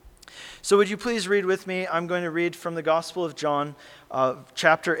So would you please read with me? I'm going to read from the Gospel of John,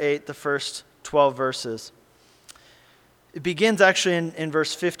 chapter 8, the first 12 verses. It begins actually in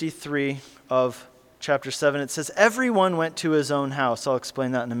verse 53 of chapter 7. It says, "Everyone went to his own house." I'll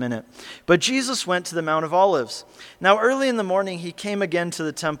explain that in a minute. "But Jesus went to the Mount of Olives. Now early in the morning he came again to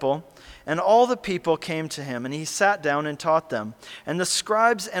the temple, and all the people came to him, and he sat down and taught them. And the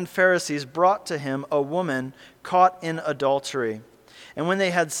scribes and Pharisees brought to him a woman caught in adultery. And when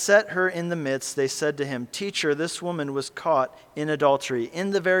they had set her in the midst, they said to him, 'Teacher, this woman was caught in adultery,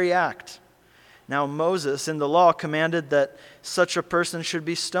 in the very act. Now Moses in the law commanded that such a person should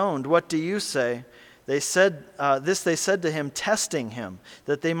be stoned. What do you say?' They said to him, testing him,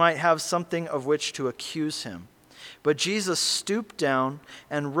 that they might have something of which to accuse him. But Jesus stooped down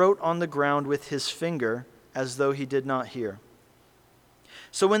and wrote on the ground with his finger, as though he did not hear.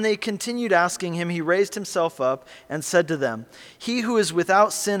 So when they continued asking him, he raised himself up and said to them, 'He who is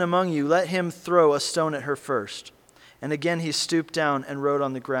without sin among you, let him throw a stone at her first.' And again he stooped down and wrote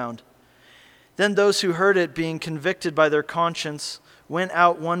on the ground. Then those who heard it, being convicted by their conscience, went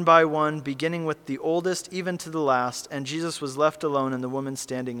out one by one, beginning with the oldest even to the last, and Jesus was left alone and the woman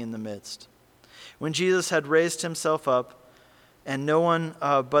standing in the midst. When Jesus had raised himself up and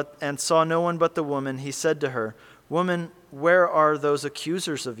saw no one but the woman, he said to her, 'Woman, where are those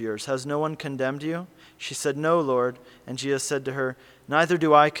accusers of yours? Has no one condemned you?' She said, 'No, Lord.' And Jesus said to her, 'Neither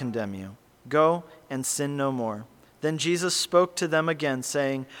do I condemn you. Go and sin no more.' Then Jesus spoke to them again,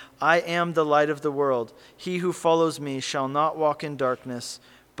 saying, 'I am the light of the world. He who follows me shall not walk in darkness,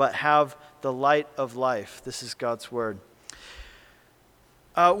 but have the light of life.'" This is God's word.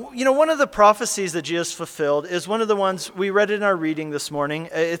 One of the prophecies that Jesus fulfilled is one of the ones we read in our reading this morning.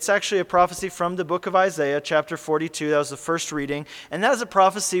 It's actually a prophecy from the book of Isaiah, chapter 42. That was the first reading. And that is a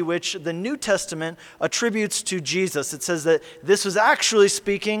prophecy which the New Testament attributes to Jesus. It says that this was actually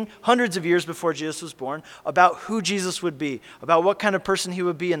speaking hundreds of years before Jesus was born about who Jesus would be, about what kind of person he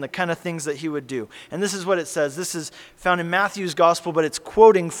would be and the kind of things that he would do. And this is what it says. This is found in Matthew's gospel, but it's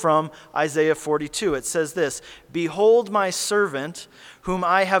quoting from Isaiah 42. It says this, "Behold my servant, whom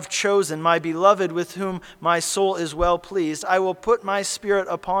I have chosen, my beloved, with whom my soul is well pleased. I will put my spirit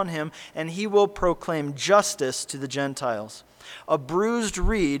upon him, and he will proclaim justice to the Gentiles. A bruised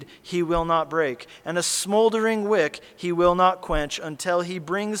reed he will not break, and a smoldering wick he will not quench, until he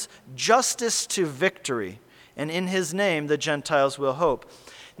brings justice to victory. And in his name the Gentiles will hope."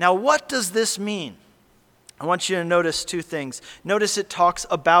 Now, what does this mean? I want you to notice two things. Notice it talks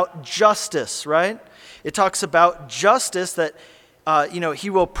about justice, right? It talks about justice that he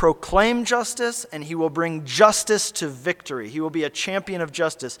will proclaim justice and he will bring justice to victory. He will be a champion of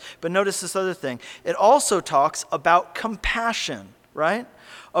justice. But notice this other thing. It also talks about compassion, right?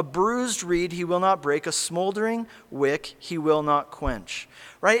 A bruised reed he will not break, a smoldering wick he will not quench,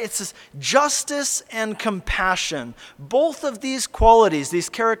 right? It says justice and compassion. Both of these qualities, these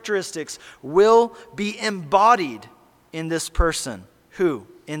characteristics, will be embodied in this person. Who?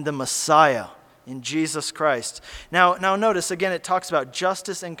 In the Messiah. In Jesus Christ. Now notice, again, it talks about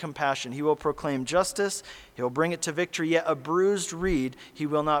justice and compassion. He will proclaim justice, he will bring it to victory, yet a bruised reed he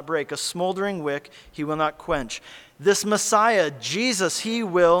will not break, a smoldering wick he will not quench. This Messiah, Jesus, he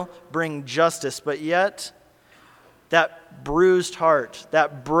will bring justice, but yet that bruised heart,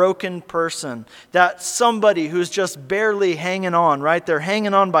 that broken person, that somebody who's just barely hanging on, right? They're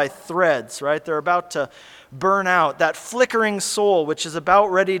hanging on by threads, right? They're about to burn out, that flickering soul which is about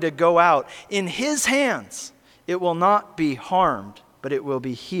ready to go out. In his hands, it will not be harmed, but it will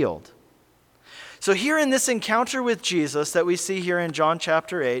be healed. So here in this encounter with Jesus that we see here in John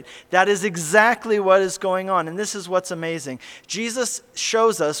chapter 8, that is exactly what is going on. And this is what's amazing. Jesus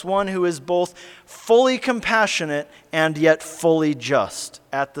shows us one who is both fully compassionate and yet fully just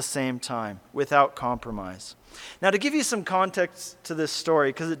at the same time, without compromise. Now, to give you some context to this story,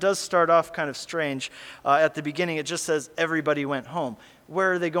 because it does start off kind of strange at the beginning, it just says everybody went home.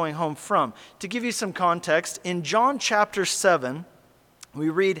 Where are they going home from? To give you some context, in John chapter 7, we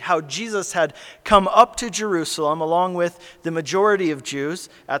read how Jesus had come up to Jerusalem along with the majority of Jews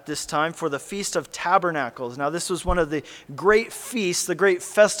at this time for the Feast of Tabernacles. Now, this was one of the great feasts, the great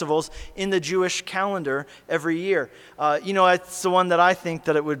festivals in the Jewish calendar every year. It's the one that I think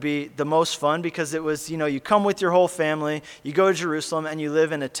that it would be the most fun because it was, you come with your whole family, you go to Jerusalem, and you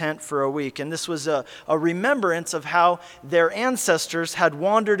live in a tent for a week. And this was a remembrance of how their ancestors had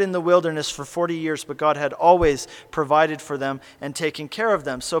wandered in the wilderness for 40 years, but God had always provided for them and taken care of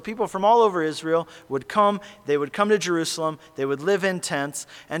them. So people from all over Israel would come, they would come to Jerusalem, they would live in tents,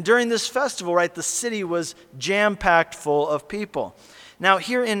 and during this festival, right, the city was jam-packed full of people. Now,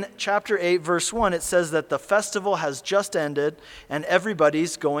 here in chapter 8, verse 1, it says that the festival has just ended and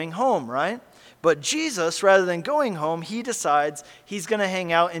everybody's going home, right? But Jesus, rather than going home, he decides he's going to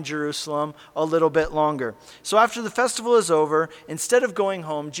hang out in Jerusalem a little bit longer. So after the festival is over, instead of going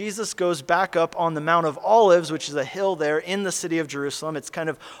home, Jesus goes back up on the Mount of Olives, which is a hill there in the city of Jerusalem. It's kind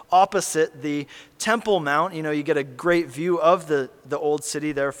of opposite the Temple Mount. You know, you get a great view of the old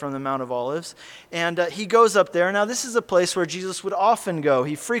city there from the Mount of Olives. And he goes up there. Now, this is a place where Jesus would often go.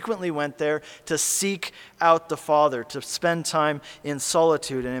 He frequently went there to seek out the Father, to spend time in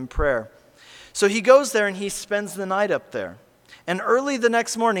solitude and in prayer. So he goes there and he spends the night up there. And early the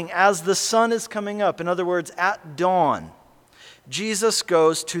next morning, as the sun is coming up, in other words, at dawn, Jesus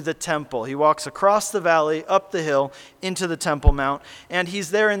goes to the temple. He walks across the valley, up the hill, into the Temple Mount, and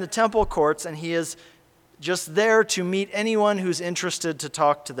he's there in the temple courts, and he is just there to meet anyone who's interested to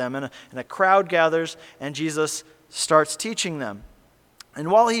talk to them. And a crowd gathers, and Jesus starts teaching them.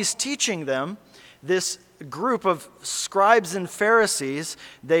 And while he's teaching them, this group of scribes and Pharisees,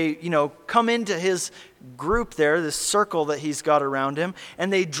 they, come into his group there, this circle that he's got around him,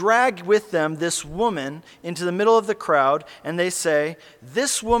 and they drag with them this woman into the middle of the crowd, and they say,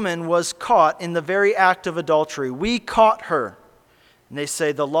 "This woman was caught in the very act of adultery. We caught her." And they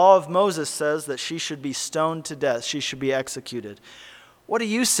say, "The law of Moses says that she should be stoned to death. She should be executed. What do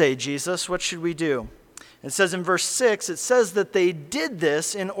you say, Jesus? What should we do?" It says in verse 6, it says that they did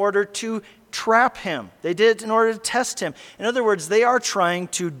this in order to trap him. They did it in order to test him. In other words, they are trying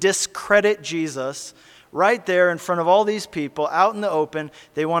to discredit Jesus right there in front of all these people out in the open.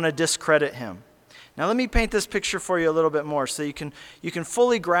 They want to discredit him. Now let me paint this picture for you a little bit more so you can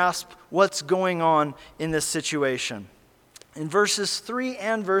fully grasp what's going on in this situation. In verses 3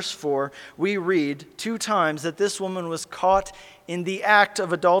 and verse 4, we read 2 times that this woman was caught in the act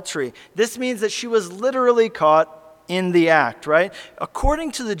of adultery. This means that she was literally caught in the act, right?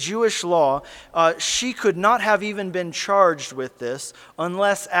 According to the Jewish law, she could not have even been charged with this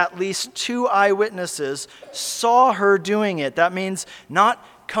unless at least 2 eyewitnesses saw her doing it. That means not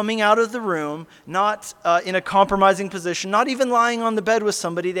coming out of the room, not in a compromising position, not even lying on the bed with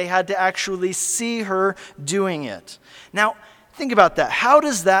somebody. They had to actually see her doing it. Now, think about that. How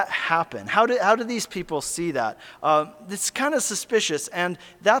does that happen? How do these people see that? It's kind of suspicious, and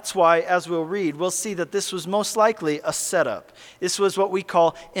that's why, as we'll read, we'll see that this was most likely a setup. This was what we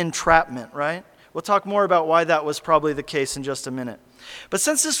call entrapment, right? We'll talk more about why that was probably the case in just a minute. But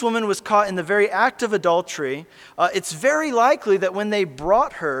since this woman was caught in the very act of adultery, it's very likely that when they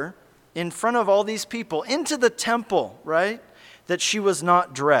brought her in front of all these people into the temple, right, that she was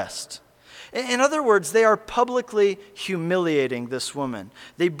not dressed. In other words, they are publicly humiliating this woman.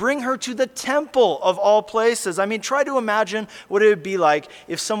 They bring her to the temple of all places. I mean, try to imagine what it would be like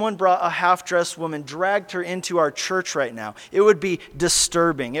if someone brought a half-dressed woman, dragged her into our church right now. It would be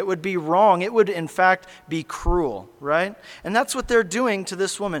disturbing. It would be wrong. It would, in fact, be cruel, right? And that's what they're doing to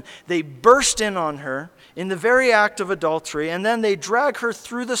this woman. They burst in on her in the very act of adultery, and then they drag her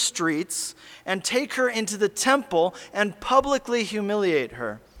through the streets and take her into the temple and publicly humiliate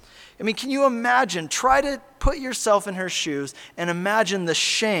her. I mean, can you imagine? Try to put yourself in her shoes and imagine the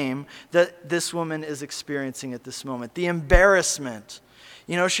shame that this woman is experiencing at this moment, the embarrassment.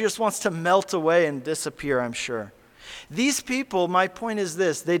 She just wants to melt away and disappear, I'm sure. These people, my point is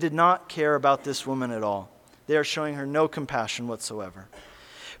this, they did not care about this woman at all. They are showing her no compassion whatsoever.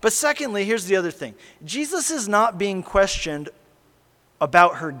 But secondly, here's the other thing. Jesus is not being questioned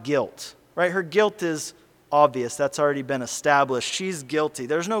about her guilt, right? Her guilt is obvious. That's already been established. She's guilty.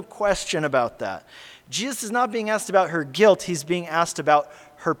 There's no question about that. Jesus is not being asked about her guilt. He's being asked about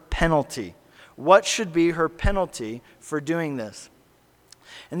her penalty. What should be her penalty for doing this?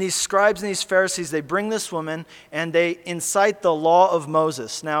 And these scribes and these Pharisees, they bring this woman and they incite the law of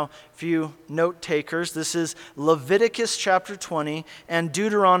Moses. Now, if you note takers, this is Leviticus chapter 20 and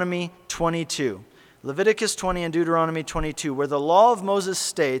Deuteronomy 22. Leviticus 20 and Deuteronomy 22, where the law of Moses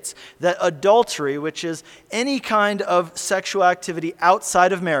states that adultery, which is any kind of sexual activity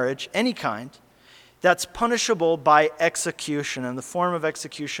outside of marriage, any kind, that's punishable by execution. And the form of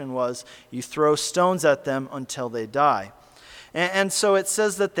execution was you throw stones at them until they die. And so it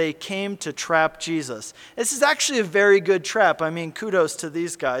says that they came to trap Jesus. This is actually a very good trap. I mean, kudos to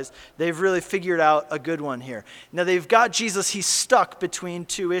these guys. They've really figured out a good one here. Now, they've got Jesus. He's stuck between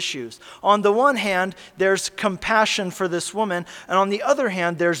 2 issues. On the one hand, there's compassion for this woman. And on the other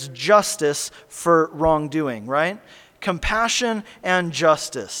hand, there's justice for wrongdoing, right? Compassion and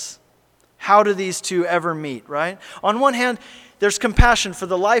justice. How do these two ever meet, right? On one hand, there's compassion for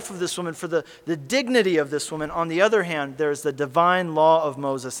the life of this woman, for the dignity of this woman. On the other hand, there's the divine law of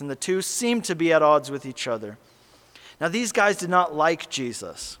Moses, and the two seem to be at odds with each other. Now, these guys did not like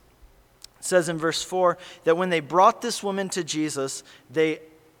Jesus. It says in verse 4 that when they brought this woman to Jesus, they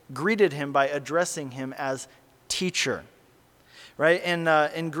greeted him by addressing him as teacher. Right? And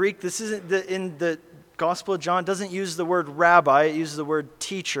in Greek, this isn't in the Gospel of John doesn't use the word rabbi, it uses the word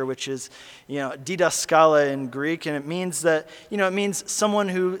teacher, which is, didaskala in Greek, and it means that, it means someone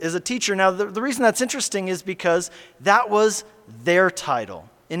who is a teacher. Now, the reason that's interesting is because that was their title.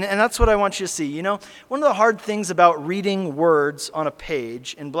 And that's what I want you to see. One of the hard things about reading words on a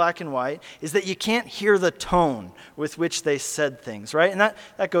page in black and white is that you can't hear the tone with which they said things, right? And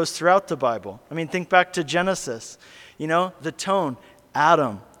that goes throughout the Bible. I mean, think back to Genesis. The tone,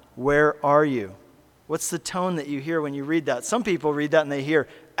 Adam, where are you? What's the tone that you hear when you read that? Some people read that and they hear,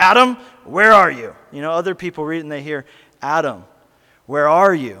 Adam, where are you? Other people read it and they hear, Adam, where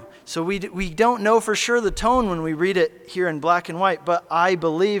are you? So we don't know for sure the tone when we read it here in black and white, but I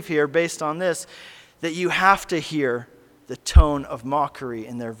believe here, based on this, that you have to hear the tone of mockery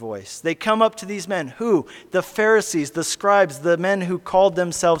in their voice. They come up to these men, who? The Pharisees, the scribes, the men who called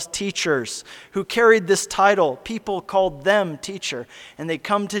themselves teachers, who carried this title. People called them teacher. And they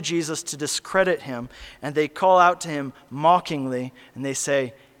come to Jesus to discredit him, and they call out to him mockingly, and they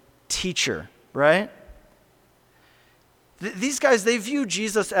say, teacher, right? These guys, they view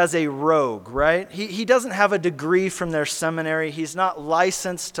Jesus as a rogue, right? He doesn't have a degree from their seminary. He's not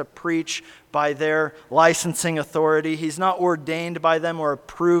licensed to preach by their licensing authority. He's not ordained by them or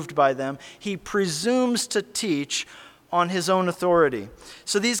approved by them. He presumes to teach on his own authority.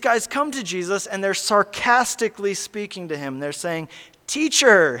 So these guys come to Jesus and they're sarcastically speaking to him. They're saying,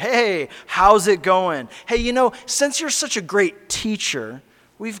 teacher, hey, how's it going? Hey, since you're such a great teacher,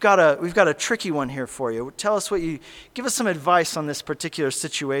 We've got a tricky one here for you. Give us some advice on this particular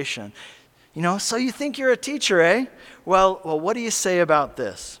situation. So you think you're a teacher, eh? Well, what do you say about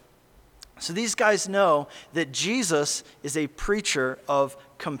this? So these guys know that Jesus is a preacher of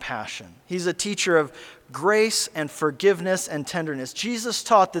compassion. He's a teacher of grace and forgiveness and tenderness. Jesus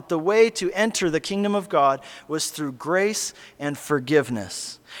taught that the way to enter the kingdom of God was through grace and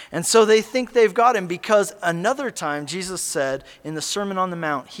forgiveness. And so they think they've got him because another time Jesus said in the Sermon on the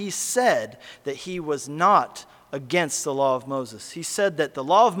Mount, he said that he was not against the law of Moses. He said that the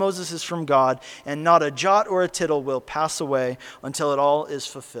law of Moses is from God and not a jot or a tittle will pass away until it all is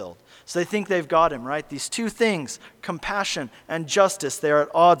fulfilled. So they think they've got him, right? These two things, compassion and justice, they are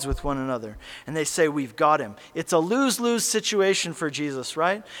at odds with one another. And they say, we've got him. It's a lose-lose situation for Jesus,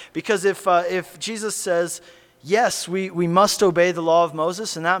 right? Because if Jesus says, yes, we must obey the law of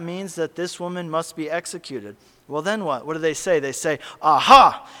Moses, and that means that this woman must be executed. Well, then what? What do they say? They say,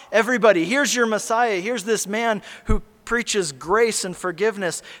 aha, everybody, here's your Messiah. Here's this man who preaches grace and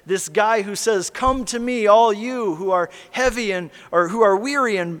forgiveness. This guy who says, come to me, all you who are who are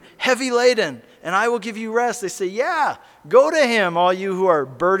weary and heavy laden, and I will give you rest. They say, yeah, go to him, all you who are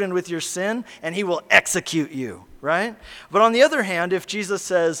burdened with your sin, and he will execute you. Right? But on the other hand, if Jesus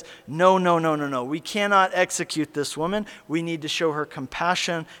says, no, we cannot execute this woman, we need to show her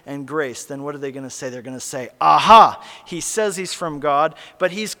compassion and grace, then what are they going to say? They're going to say, aha, he says he's from God, but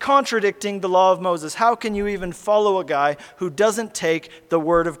he's contradicting the law of Moses. How can you even follow a guy who doesn't take the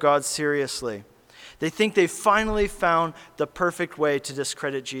word of God seriously? They think they've finally found the perfect way to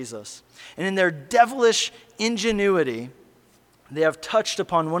discredit Jesus. And in their devilish ingenuity, they have touched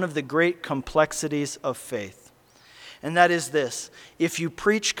upon one of the great complexities of faith. And that is this: if you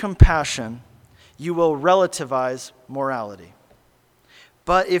preach compassion, you will relativize morality.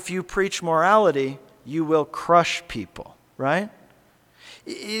 But if you preach morality, you will crush people, right?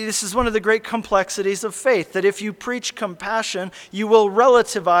 This is one of the great complexities of faith, that if you preach compassion, you will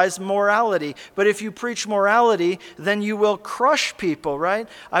relativize morality. But if you preach morality, then you will crush people, right?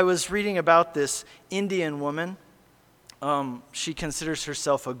 I was reading about this Indian woman. She considers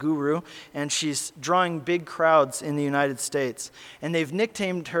herself a guru, and she's drawing big crowds in the United States. And they've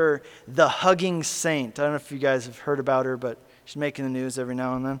nicknamed her the Hugging Saint. I don't know if you guys have heard about her, but she's making the news every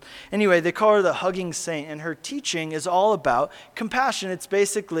now and then. Anyway, they call her the Hugging Saint, and her teaching is all about compassion. It's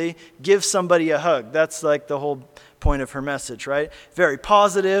basically give somebody a hug. That's like the whole point of her message, right? Very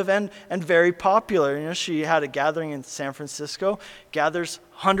positive and very popular. She had a gathering in San Francisco, gathers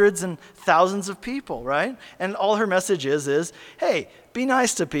hundreds and thousands of people, right? And all her message is, hey, be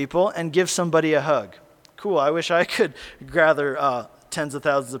nice to people and give somebody a hug. Cool, I wish I could gather tens of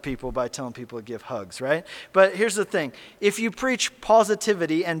thousands of people by telling people to give hugs, right? But here's the thing. If you preach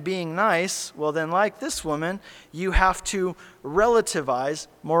positivity and being nice, well then, like this woman, you have to relativize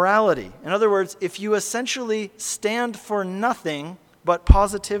morality. In other words, if you essentially stand for nothing but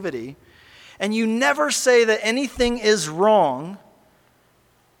positivity, and you never say that anything is wrong,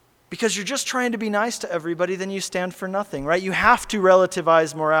 because you're just trying to be nice to everybody, then you stand for nothing, right? You have to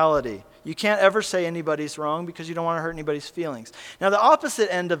relativize morality. You can't ever say anybody's wrong because you don't want to hurt anybody's feelings. Now, the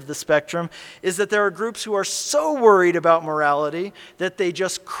opposite end of the spectrum is that there are groups who are so worried about morality that they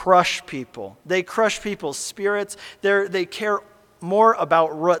just crush people. They crush people's spirits. They care more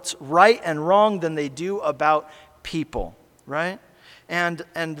about what's right and wrong than they do about people, right? And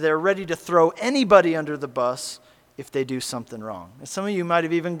they're ready to throw anybody under the bus if they do something wrong. And some of you might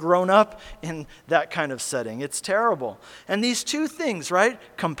have even grown up in that kind of setting. It's terrible. And these two things, right?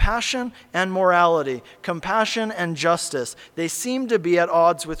 Compassion and morality, compassion and justice, they seem to be at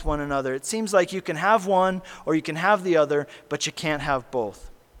odds with one another. It seems like you can have one or you can have the other, but you can't have both.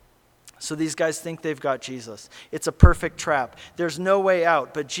 So these guys think they've got Jesus. It's a perfect trap. There's no way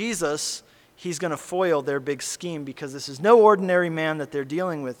out. But Jesus, he's going to foil their big scheme because this is no ordinary man that they're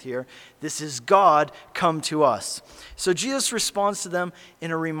dealing with here. This is God come to us. So Jesus responds to them in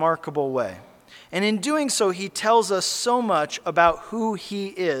a remarkable way. And in doing so, he tells us so much about who he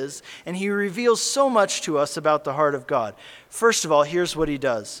is, and he reveals so much to us about the heart of God. First of all, here's what he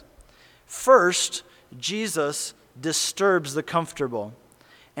does. First, Jesus disturbs the comfortable,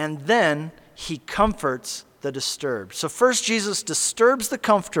 and then he comforts the disturbed. So first Jesus disturbs the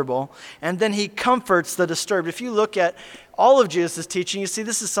comfortable, and then he comforts the disturbed. If you look at all of Jesus' teaching, you see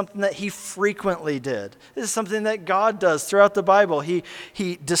this is something that he frequently did. This is something that God does throughout the Bible.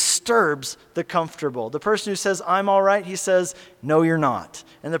 He disturbs the comfortable. The person who says, I'm all right, he says, no, you're not.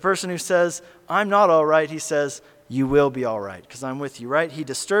 And the person who says, I'm not all right, he says, you will be all right because I'm with you, right? He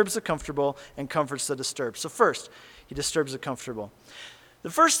disturbs the comfortable and comforts the disturbed. So first, he disturbs the comfortable. The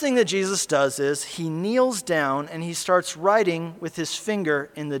first thing that Jesus does is he kneels down and he starts writing with his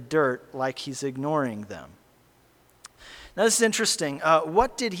finger in the dirt like he's ignoring them. Now this is interesting.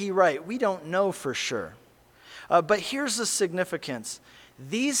 What did he write? We don't know for sure. But here's the significance.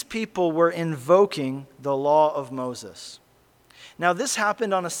 These people were invoking the law of Moses. Now this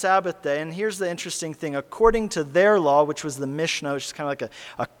happened on a Sabbath day, and here's the interesting thing. According to their law, which was the Mishnah, which is kind of like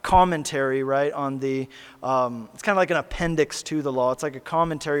a commentary, right, on the, it's kind of like an appendix to the law. It's like a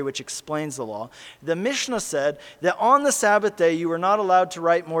commentary which explains the law. The Mishnah said that on the Sabbath day you were not allowed to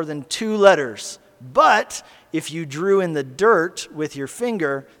write more than 2 letters, but if you drew in the dirt with your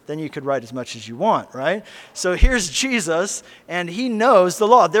finger, then you could write as much as you want, right? So here's Jesus, and he knows the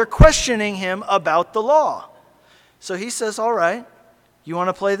law. They're questioning him about the law. So he says, all right, you want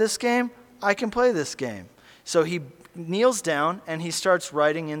to play this game? I can play this game. So he kneels down and he starts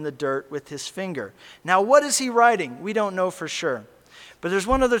writing in the dirt with his finger. Now, what is he writing? We don't know for sure. But there's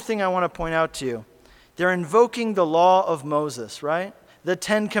one other thing I want to point out to you. They're invoking the law of Moses, right? The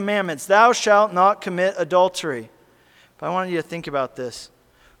 10 Commandments. Thou shalt not commit adultery. But I want you to think about this.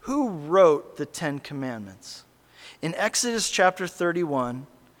 Who wrote the 10 Commandments? In Exodus chapter 31,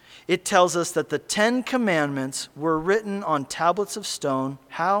 it tells us that the 10 Commandments were written on tablets of stone.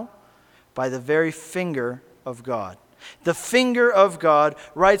 How? By the very finger of God. The finger of God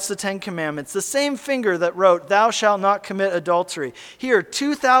writes the 10 Commandments. The same finger that wrote, thou shalt not commit adultery. Here,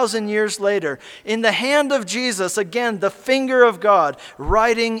 2,000 years later, in the hand of Jesus, again, the finger of God,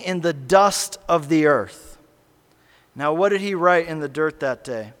 writing in the dust of the earth. Now, what did he write in the dirt that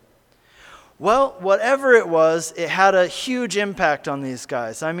day? Well, whatever it was, it had a huge impact on these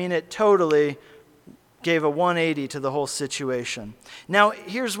guys. I mean, it totally gave a 180 to the whole situation. Now,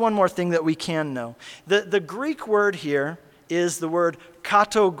 here's one more thing that we can know. The Greek word here is the word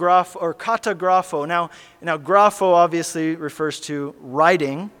katagrapho. Now, grapho obviously refers to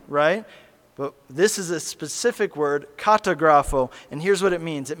writing, right? But this is a specific word, katagrapho, and here's what it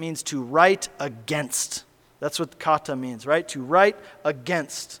means. It means to write against. That's what kata means, right? To write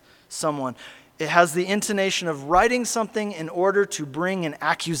against someone. It has the intonation of writing something in order to bring an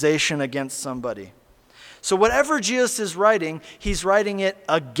accusation against somebody. So whatever Jesus is writing, he's writing it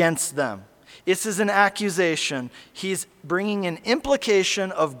against them. This is an accusation. He's bringing an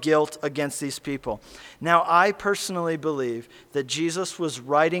implication of guilt against these people. Now, I personally believe that Jesus was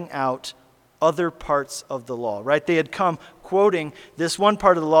writing out other parts of the law, right? They had come quoting this one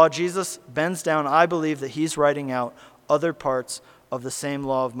part of the law. Jesus bends down. I believe that he's writing out other parts of the same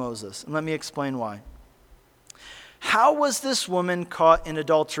law of Moses. And let me explain why. How was this woman caught in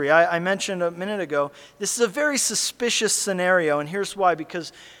adultery? I mentioned a minute ago, this is a very suspicious scenario, and here's why.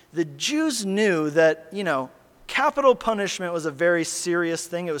 Because the Jews knew that, capital punishment was a very serious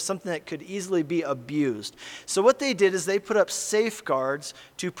thing. It was something that could easily be abused. So what they did is they put up safeguards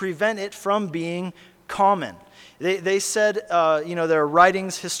to prevent it from being common. They said, there are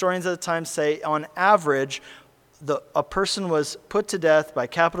writings, historians at the time say, on average, a person was put to death by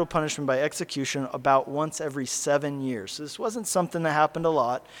capital punishment by execution about once every 7 years. So this wasn't something that happened a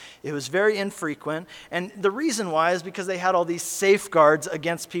lot. It was very infrequent. And the reason why is because they had all these safeguards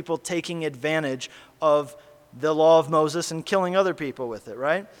against people taking advantage of the law of Moses and killing other people with it,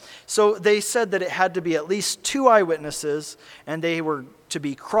 right? So they said that it had to be at least 2 eyewitnesses, and they were to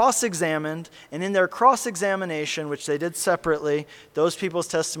be cross-examined, and in their cross-examination, which they did separately, those people's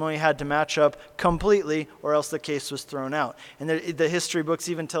testimony had to match up completely, or else the case was thrown out. And the history books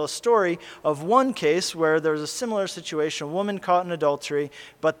even tell a story of one case where there was a similar situation, a woman caught in adultery,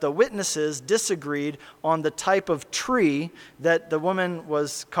 but the witnesses disagreed on the type of tree that the woman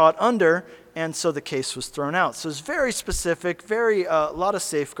was caught under, and so the case was thrown out. So it's very specific, a lot of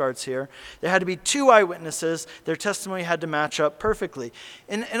safeguards here. There had to be 2 eyewitnesses. Their testimony had to match up perfectly.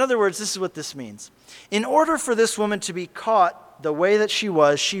 In other words, this is what this means. In order for this woman to be caught the way that she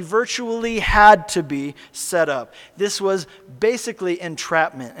was, she virtually had to be set up. This was basically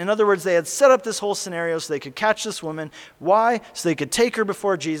entrapment. In other words, they had set up this whole scenario so they could catch this woman. Why? So they could take her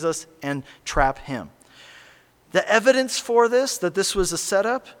before Jesus and trap him. The evidence for this, that this was a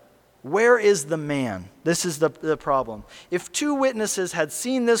setup, where is the man? This is the problem. If 2 witnesses had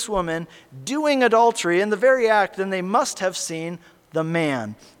seen this woman doing adultery in the very act, then they must have seen the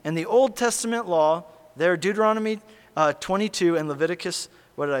man. And the Old Testament law, there, Deuteronomy 22 and Leviticus,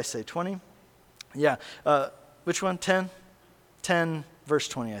 what did I say, 20? Yeah. Which one? 10? 10 verse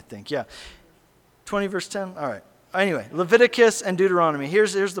 20, I think. Yeah. 20 verse 10? All right. Anyway, Leviticus and Deuteronomy.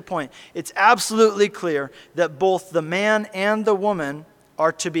 Here's the point. It's absolutely clear that both the man and the woman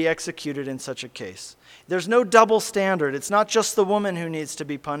are to be executed in such a case. There's no double standard. It's not just the woman who needs to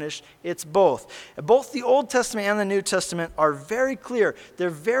be punished. It's both. Both the Old Testament and the New Testament are very clear. They're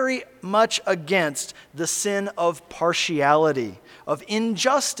very much against the sin of partiality, of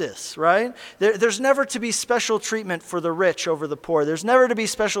injustice, right? There's never to be special treatment for the rich over the poor. There's never to be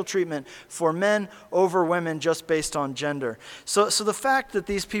special treatment for men over women just based on gender. So the fact that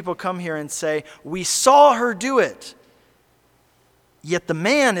these people come here and say, we saw her do it, yet the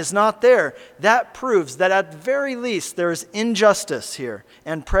man is not there, that proves that at the very least there is injustice here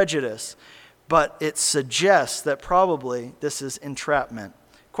and prejudice. But it suggests that probably this is entrapment.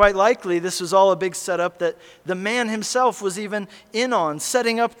 Quite likely this was all a big setup that the man himself was even in on,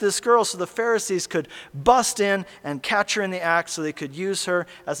 setting up this girl so the Pharisees could bust in and catch her in the act so they could use her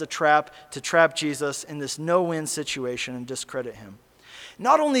as a trap to trap Jesus in this no-win situation and discredit him.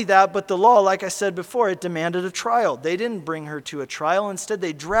 Not only that, but the law, like I said before, it demanded a trial. They didn't bring her to a trial. Instead,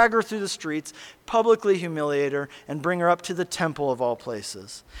 they drag her through the streets, publicly humiliate her, and bring her up to the temple of all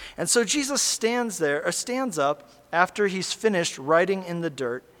places. And so Jesus stands up after he's finished writing in the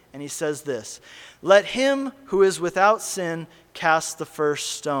dirt, and he says this, "Let him who is without sin cast the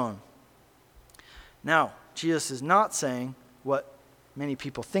first stone." Now, Jesus is not saying what many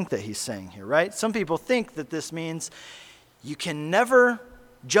people think that he's saying here, right? Some people think that this means you can never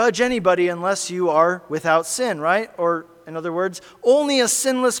judge anybody unless you are without sin, right? Or, in other words, only a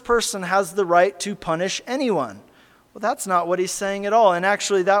sinless person has the right to punish anyone. Well, that's not what he's saying at all. And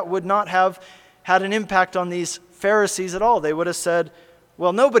actually, that would not have had an impact on these Pharisees at all. They would have said,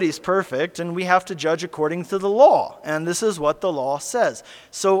 well, nobody's perfect, and we have to judge according to the law. And this is what the law says.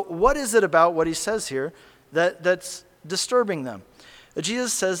 So what is it about what he says here that's disturbing them?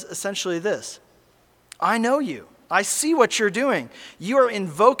 Jesus says essentially this, I know you. I see what you're doing. You are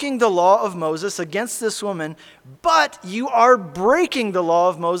invoking the law of Moses against this woman, but you are breaking the law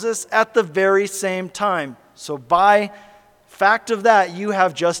of Moses at the very same time. So by fact of that, you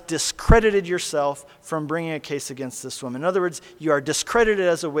have just discredited yourself from bringing a case against this woman. In other words, you are discredited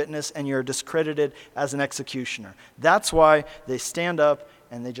as a witness and you're discredited as an executioner. That's why they stand up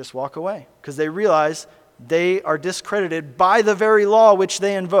and they just walk away, because they realize they are discredited by the very law which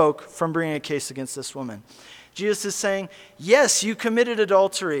they invoke from bringing a case against this woman. Jesus is saying, yes, you committed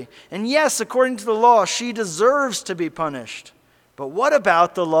adultery. And yes, according to the law, she deserves to be punished. But what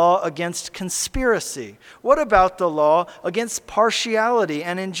about the law against conspiracy? What about the law against partiality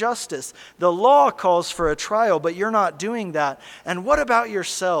and injustice? The law calls for a trial, but you're not doing that. And what about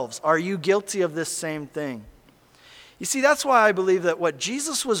yourselves? Are you guilty of this same thing? You see, that's why I believe that what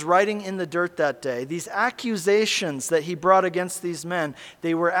Jesus was writing in the dirt that day, these accusations that he brought against these men,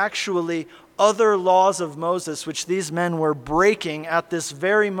 they were actually other laws of Moses, which these men were breaking at this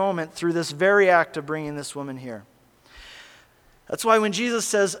very moment through this very act of bringing this woman here. That's why when Jesus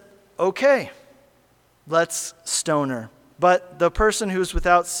says, okay, let's stone her, but the person who's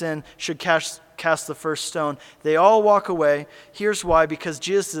without sin should cast the first stone, they all walk away. Here's why, because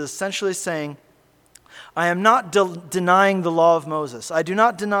Jesus is essentially saying, I am not denying the law of Moses. I do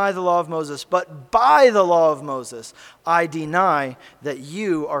not deny the law of Moses, but by the law of Moses, I deny that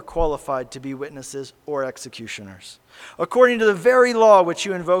you are qualified to be witnesses or executioners. According to the very law which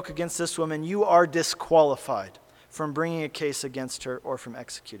you invoke against this woman, you are disqualified from bringing a case against her or from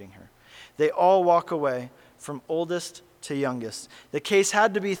executing her. They all walk away, from oldest to youngest. The case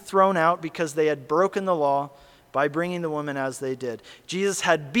had to be thrown out because they had broken the law by bringing the woman as they did. Jesus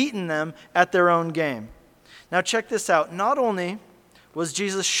had beaten them at their own game. Now check this out. Not only was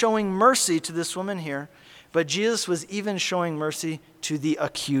Jesus showing mercy to this woman here, but Jesus was even showing mercy to the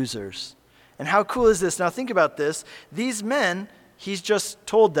accusers. And how cool is this? Now think about this. These men, he's just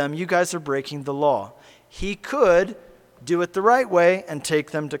told them, you guys are breaking the law. He could do it the right way and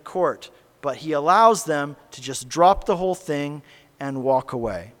take them to court, but he allows them to just drop the whole thing and walk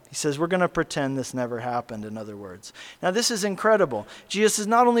away. He says, we're going to pretend this never happened, in other words. Now, this is incredible. Jesus is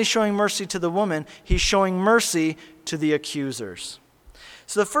not only showing mercy to the woman, he's showing mercy to the accusers.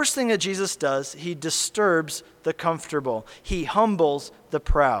 So the first thing that Jesus does, he disturbs the comfortable. He humbles the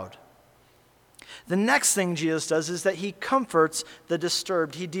proud. The next thing Jesus does is that he comforts the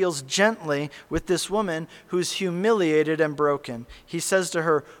disturbed. He deals gently with this woman who's humiliated and broken. He says to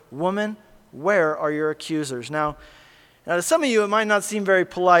her, woman, where are your accusers? Now, to some of you, it might not seem very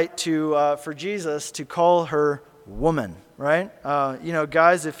polite for Jesus to call her woman, right?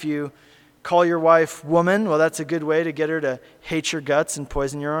 Guys, if you call your wife woman, well, that's a good way to get her to hate your guts and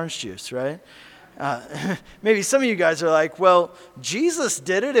poison your orange juice, right? Maybe some of you guys are like, well, Jesus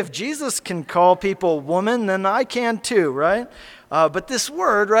did it. If Jesus can call people woman, then I can too, right? But this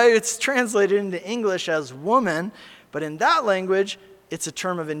word, right, it's translated into English as woman, but in that language, it's a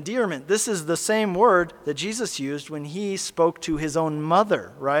term of endearment. This is the same word that Jesus used when he spoke to his own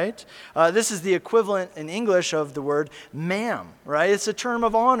mother, right? This is the equivalent in English of the word ma'am, right? It's a term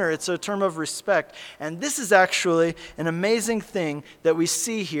of honor. It's a term of respect. And this is actually an amazing thing that we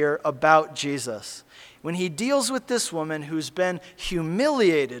see here about Jesus. When he deals with this woman who's been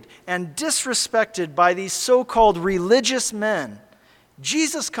humiliated and disrespected by these so-called religious men,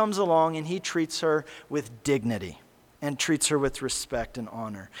 Jesus comes along and he treats her with dignity and treats her with respect and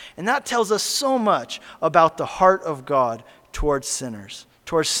honor. And that tells us so much about the heart of God towards sinners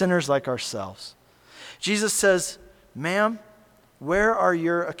like ourselves. Jesus says, ma'am, where are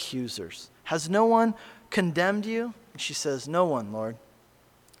your accusers? Has no one condemned you? And she says, no one, Lord.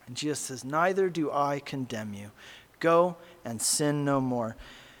 And Jesus says, neither do I condemn you. Go and sin no more.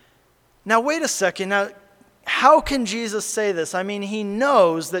 Now, wait a second. Now, how can Jesus say this? I mean, he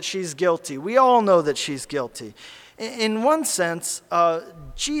knows that she's guilty. We all know that she's guilty. In one sense,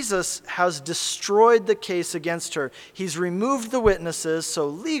 Jesus has destroyed the case against her. He's removed the witnesses, so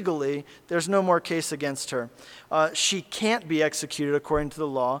legally, there's no more case against her. She can't be executed according to the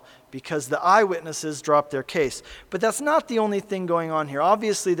law because the eyewitnesses dropped their case. But that's not the only thing going on here.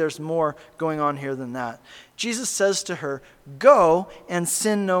 Obviously, there's more going on here than that. Jesus says to her, go and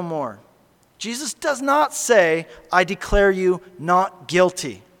sin no more. Jesus does not say, I declare you not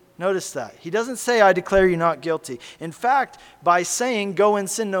guilty. Notice that. He doesn't say, I declare you not guilty. In fact, by saying, go and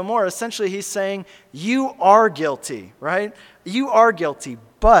sin no more, essentially he's saying, you are guilty, right? You are guilty,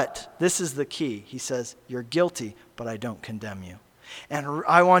 but this is the key. He says, you're guilty, but I don't condemn you. And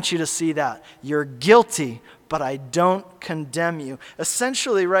I want you to see that. You're guilty, but I don't condemn you.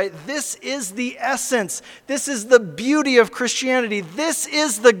 Essentially, right, this is the essence. This is the beauty of Christianity. This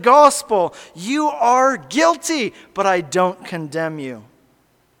is the gospel. You are guilty, but I don't condemn you.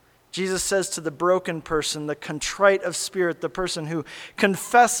 Jesus says to the broken person, the contrite of spirit, the person who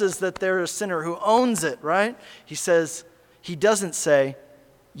confesses that they're a sinner, who owns it, right? He doesn't say,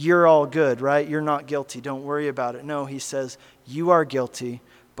 you're all good, right? You're not guilty. Don't worry about it. No, he says, you are guilty,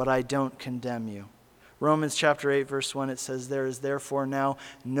 but I don't condemn you. Romans chapter 8, verse 1, it says, there is therefore now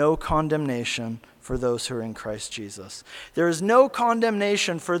no condemnation for those who are in Christ Jesus. There is no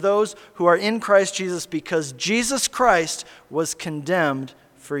condemnation for those who are in Christ Jesus because Jesus Christ was condemned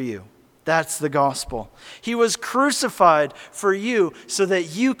for you. That's the gospel. He was crucified for you so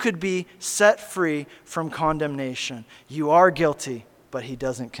that you could be set free from condemnation. You are guilty, but he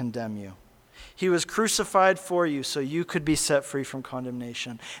doesn't condemn you. He was crucified for you so you could be set free from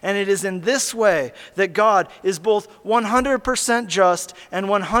condemnation. And it is in this way that God is both 100% just and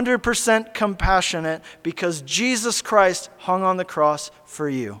 100% compassionate because Jesus Christ hung on the cross for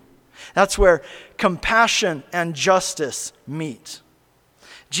you. That's where compassion and justice meet.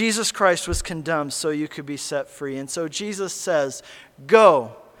 Jesus Christ was condemned so you could be set free. And so Jesus says,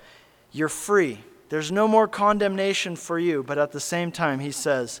 go, you're free. There's no more condemnation for you. But at the same time, he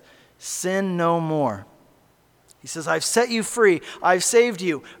says, sin no more. He says, I've set you free. I've saved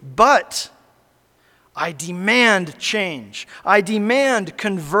you. But I demand change. I demand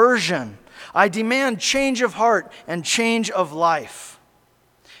conversion. I demand change of heart and change of life.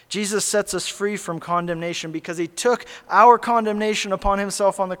 Jesus sets us free from condemnation because he took our condemnation upon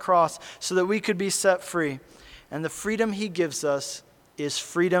himself on the cross so that we could be set free. And the freedom he gives us is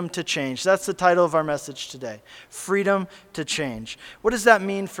freedom to change. That's the title of our message today. Freedom to change. What does that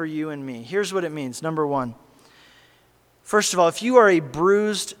mean for you and me? Here's what it means. Number one, first of all, if you are a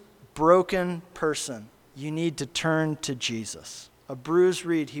bruised, broken person, you need to turn to Jesus. A bruised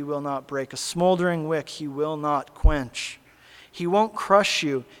reed he will not break. A smoldering wick he will not quench. He won't crush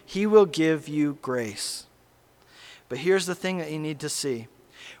you. He will give you grace. But here's the thing that you need to see.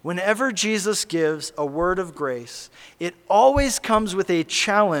 Whenever Jesus gives a word of grace, it always comes with a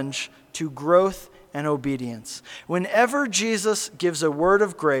challenge to growth and obedience. Whenever Jesus gives a word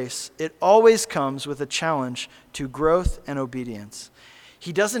of grace, it always comes with a challenge to growth and obedience.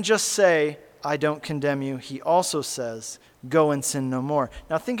 He doesn't just say, I don't condemn you. He also says, go and sin no more.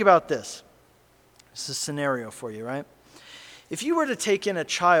 Now think about this. This is a scenario for you, right? If you were to take in a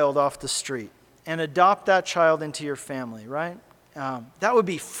child off the street and adopt that child into your family, right? That would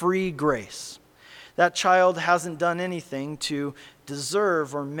be free grace. That child hasn't done anything to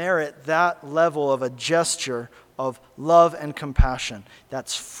deserve or merit that level of a gesture of love and compassion.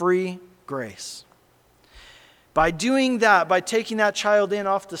 That's free grace. By doing that, by taking that child in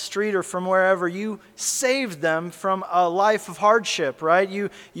off the street or from wherever, you saved them from a life of hardship, right?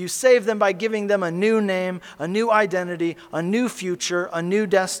 You saved them by giving them a new name, a new identity, a new future, a new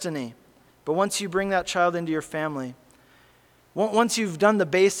destiny. But once you bring that child into your family, once you've done the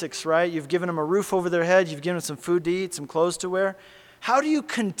basics, right? You've given them a roof over their head, you've given them some food to eat, some clothes to wear. How do you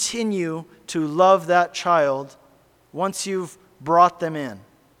continue to love that child once you've brought them in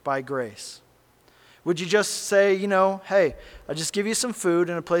by grace? Would you just say, hey, I'll just give you some food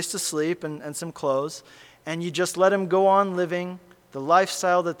and a place to sleep and some clothes, and you just let them go on living the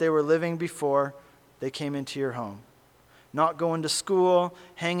lifestyle that they were living before they came into your home? Not going to school,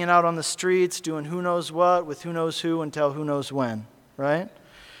 hanging out on the streets, doing who knows what with who knows who until who knows when, right?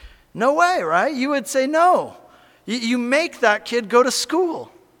 No way, right? You would say no. You make that kid go to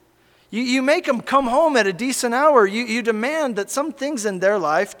school. You make them come home at a decent hour. You demand that some things in their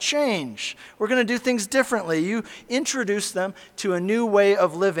life change. We're going to do things differently. You introduce them to a new way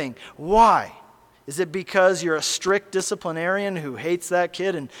of living. Why? Is it because you're a strict disciplinarian who hates that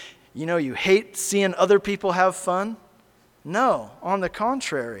kid and you hate seeing other people have fun? No, on the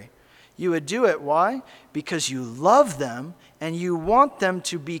contrary. You would do it. Why? Because you love them and you want them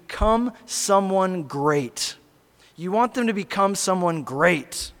to become someone great. You want them to become someone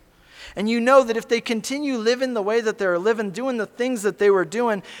great. And you know that if they continue living the way that they're living, doing the things that they were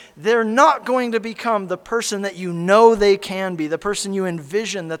doing, they're not going to become the person that you know they can be, the person you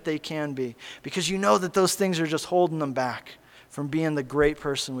envision that they can be, because you know that those things are just holding them back from being the great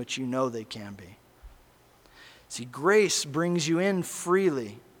person which you know they can be. See, grace brings you in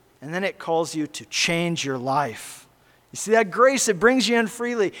freely, and then it calls you to change your life. You see that grace, it brings you in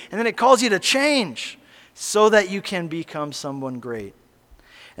freely, and then it calls you to change so that you can become someone great.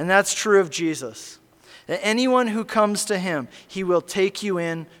 And that's true of Jesus. Anyone who comes to him, he will take you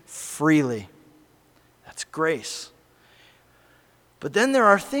in freely. That's grace. But then there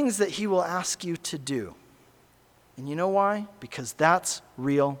are things that he will ask you to do. And you know why? Because that's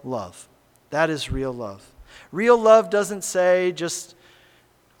real love. That is real love. Real love doesn't say just,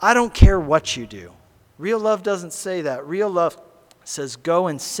 I don't care what you do. Real love doesn't say that. Real love says, go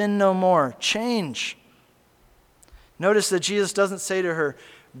and sin no more. Change. Notice that Jesus doesn't say to her,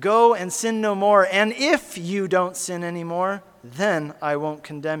 go and sin no more, and if you don't sin anymore, then I won't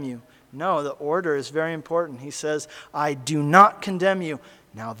condemn you. No, the order is very important. He says, I do not condemn you.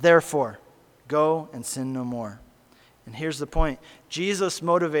 Now therefore, go and sin no more. And here's the point. Jesus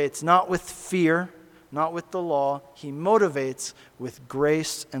motivates not with fear, not with the law. He motivates with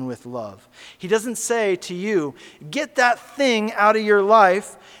grace and with love. He doesn't say to you, get that thing out of your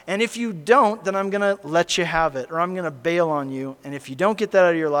life, and if you don't, then I'm going to let you have it, or I'm going to bail on you, and if you don't get that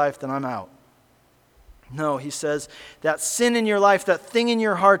out of your life, then I'm out. No, he says, that sin in your life, that thing in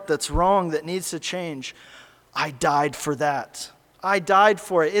your heart that's wrong, that needs to change, I died for that. I died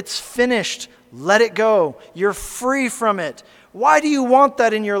for it. It's finished. Let it go. You're free from it. Why do you want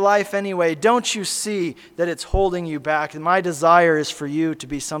that in your life anyway? Don't you see that it's holding you back? And my desire is for you to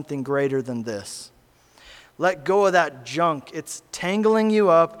be something greater than this. Let go of that junk. It's tangling you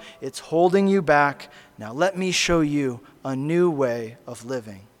up. It's holding you back. Now let me show you a new way of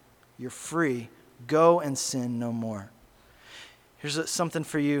living. You're free. Go and sin no more. Here's something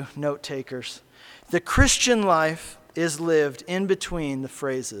for you note takers. The Christian life is lived in between the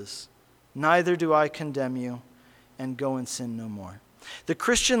phrases, neither do I condemn you, and go and sin no more. The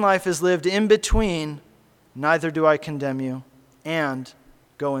Christian life is lived in between, neither do I condemn you, and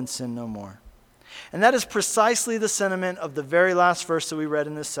go and sin no more. And that is precisely the sentiment of the very last verse that we read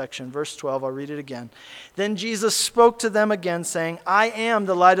in this section, verse 12. I'll read it again. Then Jesus spoke to them again, saying, I am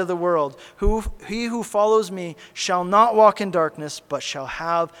the light of the world. He who follows me shall not walk in darkness, but shall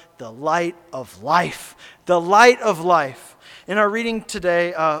have the light of life. The light of life. In our reading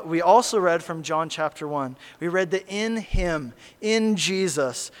today, we also read from John chapter 1. We read that in him, in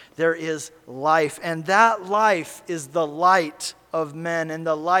Jesus, there is life. And that life is the light of men. And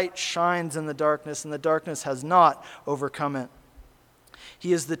the light shines in the darkness, and the darkness has not overcome it.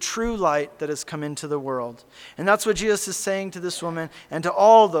 He is the true light that has come into the world. And that's what Jesus is saying to this woman and to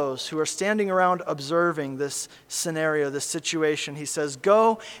all those who are standing around observing this scenario, this situation. He says,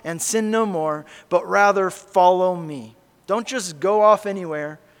 go and sin no more, but rather follow me. Don't just go off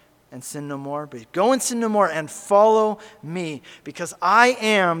anywhere and sin no more, but go and sin no more and follow me, because I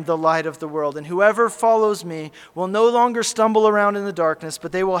am the light of the world, and whoever follows me will no longer stumble around in the darkness,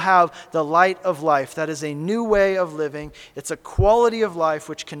 but they will have the light of life. That is a new way of living. It's a quality of life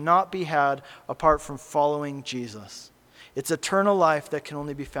which cannot be had apart from following Jesus. It's eternal life that can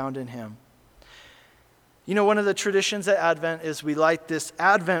only be found in him. You know, one of the traditions at Advent is we light this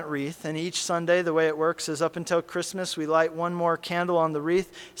Advent wreath, and each Sunday, the way it works is up until Christmas, we light one more candle on the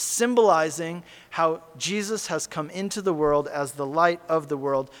wreath, symbolizing how Jesus has come into the world as the light of the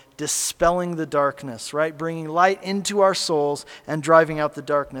world, dispelling the darkness, right? Bringing light into our souls and driving out the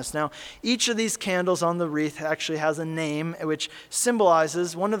darkness. Now, each of these candles on the wreath actually has a name which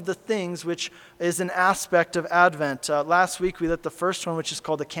symbolizes one of the things which is an aspect of Advent. Last week we lit the first one, which is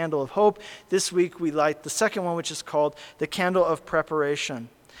called the candle of hope. This week we light the second one, which is called the candle of preparation.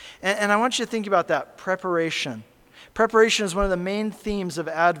 And I want you to think about that, preparation. Preparation is one of the main themes of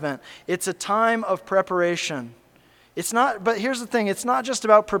Advent. It's a time of preparation. But here's the thing, it's not just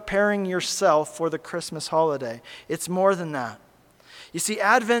about preparing yourself for the Christmas holiday. It's more than that. You see,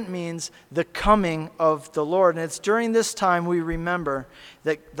 Advent means the coming of the Lord. And it's during this time we remember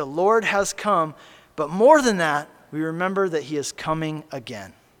that the Lord has come. But more than that, we remember that he is coming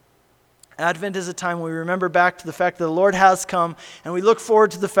again. Advent is a time when we remember back to the fact that the Lord has come, and we look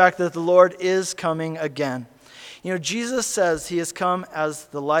forward to the fact that the Lord is coming again. You know, Jesus says he has come as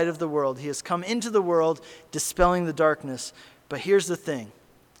the light of the world. He has come into the world, dispelling the darkness. But here's the thing.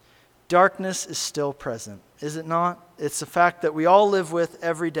 Darkness is still present, is it not? It's a fact that we all live with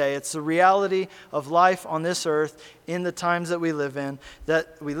every day. It's the reality of life on this earth in the times that we live in,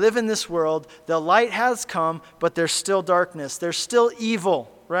 that we live in this world. The light has come, but there's still darkness. There's still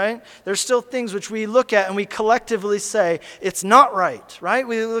evil, right? There's still things which we look at and we collectively say, it's not right?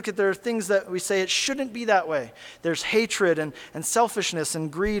 We look at there are things that we say, it shouldn't be that way. There's hatred and selfishness and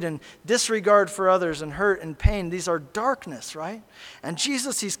greed and disregard for others and hurt and pain. These are darkness, right? And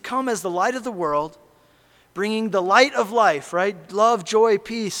Jesus, he's come as the light of the world, bringing the light of life, right? Love, joy,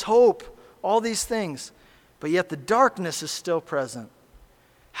 peace, hope, all these things. But yet the darkness is still present.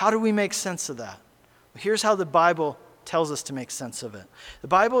 How do we make sense of that? Well, here's how the Bible tells us to make sense of it. The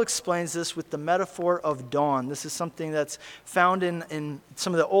Bible explains this with the metaphor of dawn. This is something that's found in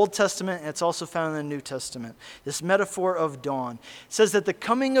some of the Old Testament, and it's also found in the New Testament. This metaphor of dawn. It says that the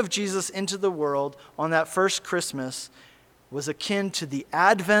coming of Jesus into the world on that first Christmas was akin to the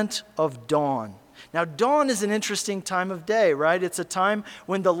advent of dawn. Now, dawn is an interesting time of day, right? It's a time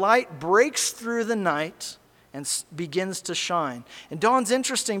when the light breaks through the night and begins to shine. And dawn's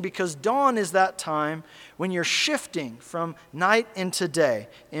interesting because dawn is that time when you're shifting from night into day,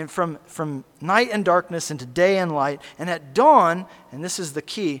 and from night and darkness into day and light. And at dawn, and this is the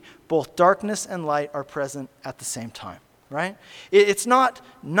key, both darkness and light are present at the same time, right? It's not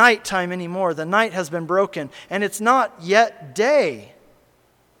nighttime anymore. The night has been broken. And it's not yet day,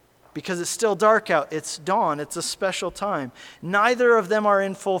 because it's still dark out. It's dawn. It's a special time. Neither of them are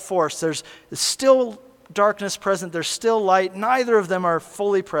in full force. There's still darkness present. There's still light. Neither of them are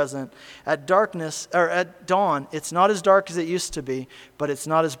fully present. At dawn, it's not as dark as it used to be, but it's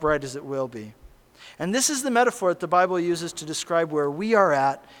not as bright as it will be. And this is the metaphor that the Bible uses to describe where we are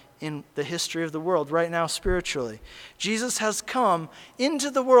at in the history of the world right now spiritually. Jesus has come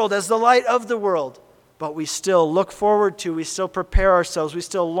into the world as the light of the world. But we still look forward to, we still prepare ourselves, we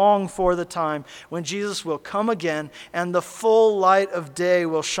still long for the time when Jesus will come again and the full light of day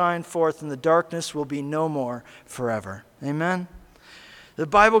will shine forth and the darkness will be no more forever. Amen? The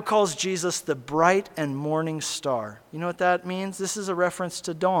Bible calls Jesus the bright and morning star. You know what that means? This is a reference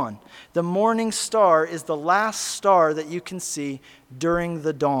to dawn. The morning star is the last star that you can see during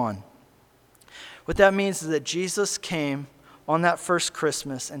the dawn. What that means is that Jesus came on that first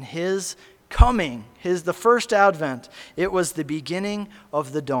Christmas, and his coming, the first advent, it was the beginning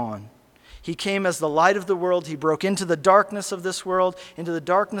of the dawn. He came as the light of the world. He broke into the darkness of this world, into the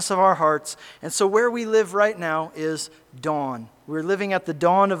darkness of our hearts. And so where we live right now is dawn. We're living at the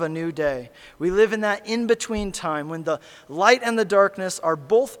dawn of a new day. We live in that in-between time when the light and the darkness are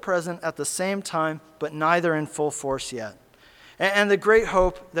both present at the same time, but neither in full force yet. And the great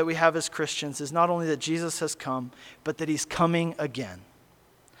hope that we have as Christians is not only that Jesus has come, but that he's coming again.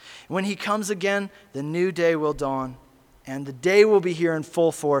 When he comes again, the new day will dawn. And the day will be here in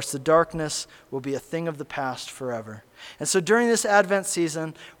full force. The darkness will be a thing of the past forever. And so during this Advent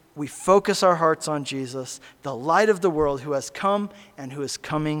season, we focus our hearts on Jesus, the light of the world who has come and who is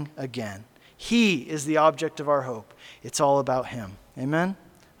coming again. He is the object of our hope. It's all about him. Amen?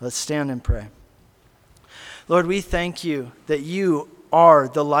 Let's stand and pray. Lord, we thank you that you are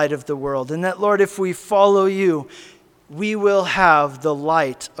the light of the world, and that, Lord, if we follow you, we will have the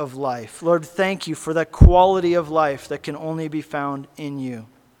light of life. Lord, thank you for that quality of life that can only be found in you.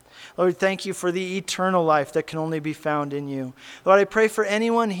 Lord, thank you for the eternal life that can only be found in you. Lord, I pray for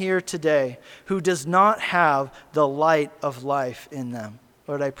anyone here today who does not have the light of life in them.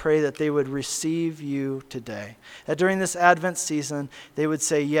 Lord, I pray that they would receive you today. That during this Advent season, they would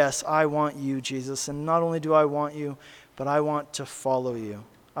say, yes, I want you, Jesus. And not only do I want you, but I want to follow you.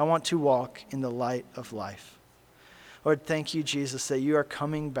 I want to walk in the light of life. Lord, thank you, Jesus, that you are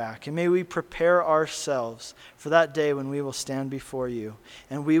coming back. And may we prepare ourselves for that day when we will stand before you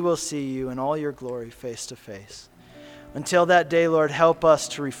and we will see you in all your glory face to face. Until that day, Lord, help us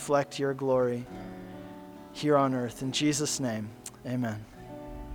to reflect your glory here on earth. In Jesus' name, amen.